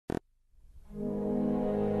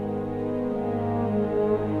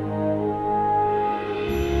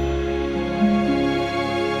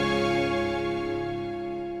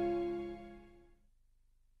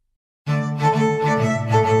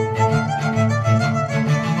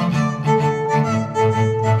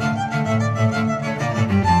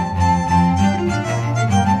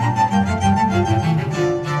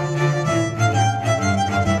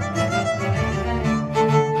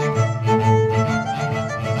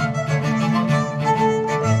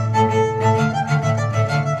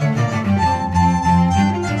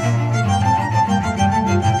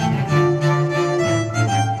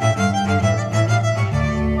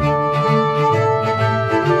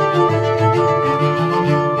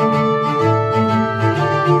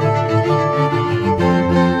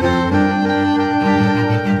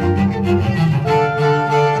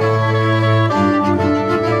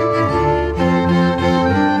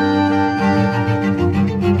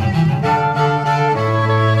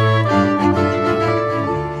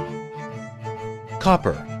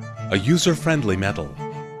Copper, a user-friendly metal,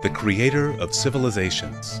 the creator of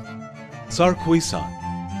civilizations.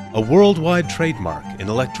 Sarkuysan, a worldwide trademark in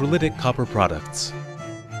electrolytic copper products.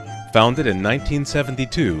 Founded in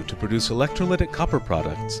 1972 to produce electrolytic copper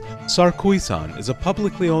products, Sarkuysan is a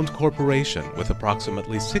publicly owned corporation with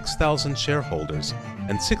approximately 6,000 shareholders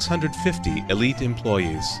and 650 elite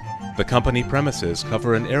employees. The company premises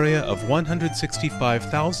cover an area of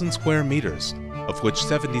 165,000 square meters, of which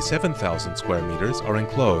 77,000 square meters are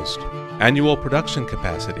enclosed. Annual production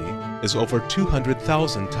capacity is over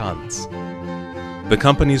 200,000 tons. The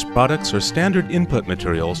company's products are standard input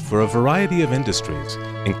materials for a variety of industries,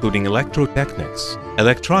 including electrotechnics,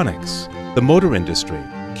 electronics, the motor industry,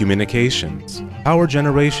 communications, power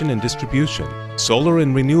generation and distribution, solar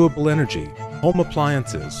and renewable energy, home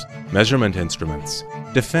appliances, measurement instruments,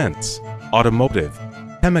 defense, automotive,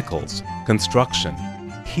 chemicals, construction,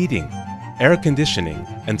 heating, air conditioning,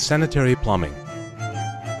 and sanitary plumbing.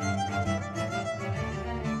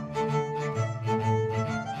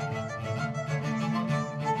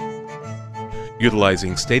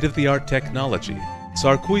 Utilizing state-of-the-art technology,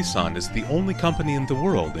 Sarkuysan is the only company in the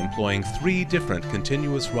world employing 3 different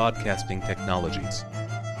continuous rod casting technologies.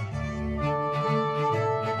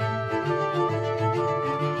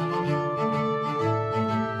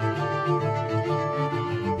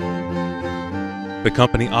 The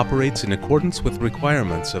company operates in accordance with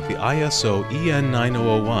requirements of the ISO EN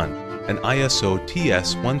 9001 and ISO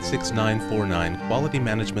TS 16949 quality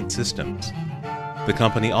management systems. The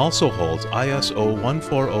company also holds ISO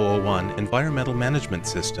 14001 Environmental Management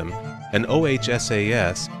System and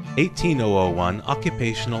OHSAS 18001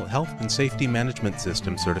 Occupational Health and Safety Management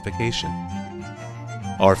System certification.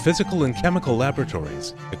 Our physical and chemical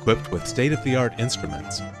laboratories, equipped with state-of-the-art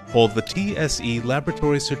instruments, hold the TSE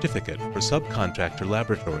Laboratory Certificate for subcontractor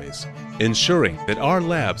laboratories, ensuring that our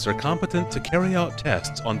labs are competent to carry out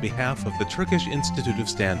tests on behalf of the Turkish Institute of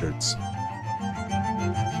Standards.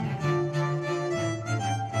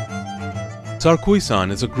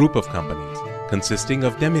 Sarkuysan is a group of companies consisting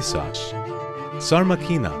of Demirtaş,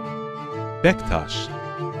 Sarmakina, Bektaş,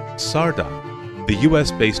 Sarda, the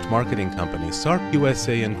US-based marketing company Sark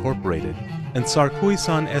USA Incorporated, and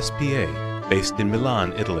Sarkuysan SPA, based in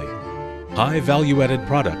Milan, Italy. High value-added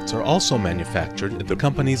products are also manufactured at the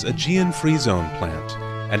company's Aegean Free Zone plant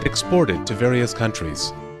and exported to various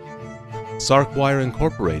countries. Sarkwire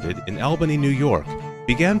Incorporated in Albany, New York,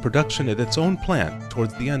 began production at its own plant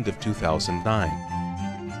towards the end of 2009.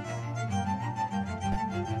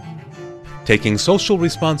 Taking social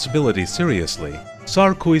responsibility seriously,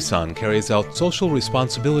 Sarkuysan carries out social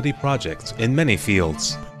responsibility projects in many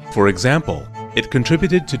fields. For example, it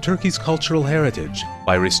contributed to Turkey's cultural heritage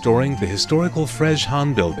by restoring the historical Frej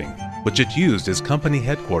Han building, which it used as company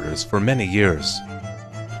headquarters for many years.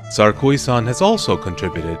 Sarkuysan has also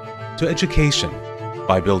contributed to education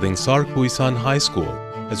by building Sarkuysan High School,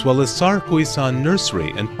 as well as Sarkuysan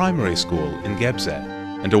Nursery and Primary School in Gebze,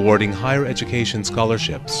 and awarding higher education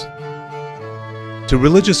scholarships. To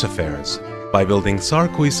religious affairs, by building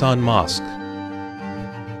Sarkuysan Mosque.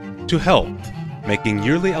 To health, making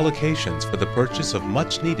yearly allocations for the purchase of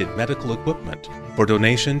much-needed medical equipment for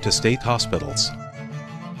donation to state hospitals.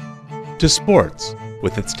 To sports,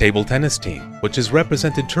 with its table tennis team, which has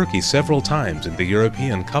represented Turkey several times in the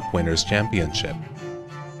European Cup Winners' Championship.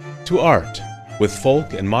 To art, with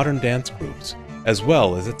folk and modern dance groups, as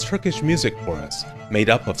well as its Turkish music chorus, made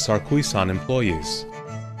up of Sarkuysan employees.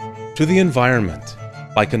 To the environment,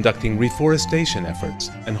 by conducting reforestation efforts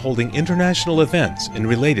and holding international events in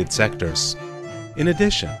related sectors. In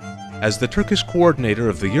addition, as the Turkish coordinator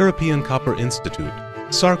of the European Copper Institute,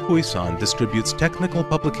 Sarkuysan distributes technical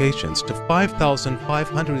publications to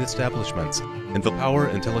 5,500 establishments in the power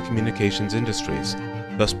and telecommunications industries,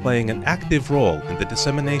 thus playing an active role in the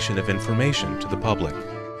dissemination of information to the public.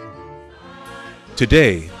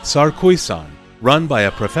 Today, Sarkuysan, run by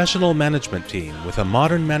a professional management team with a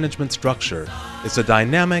modern management structure, is a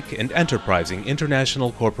dynamic and enterprising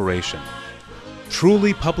international corporation.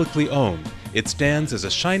 Truly publicly owned, it stands as a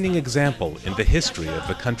shining example in the history of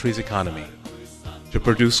the country's economy. To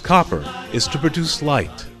produce copper is to produce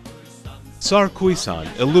light. Sarkuysan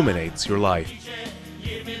illuminates your life.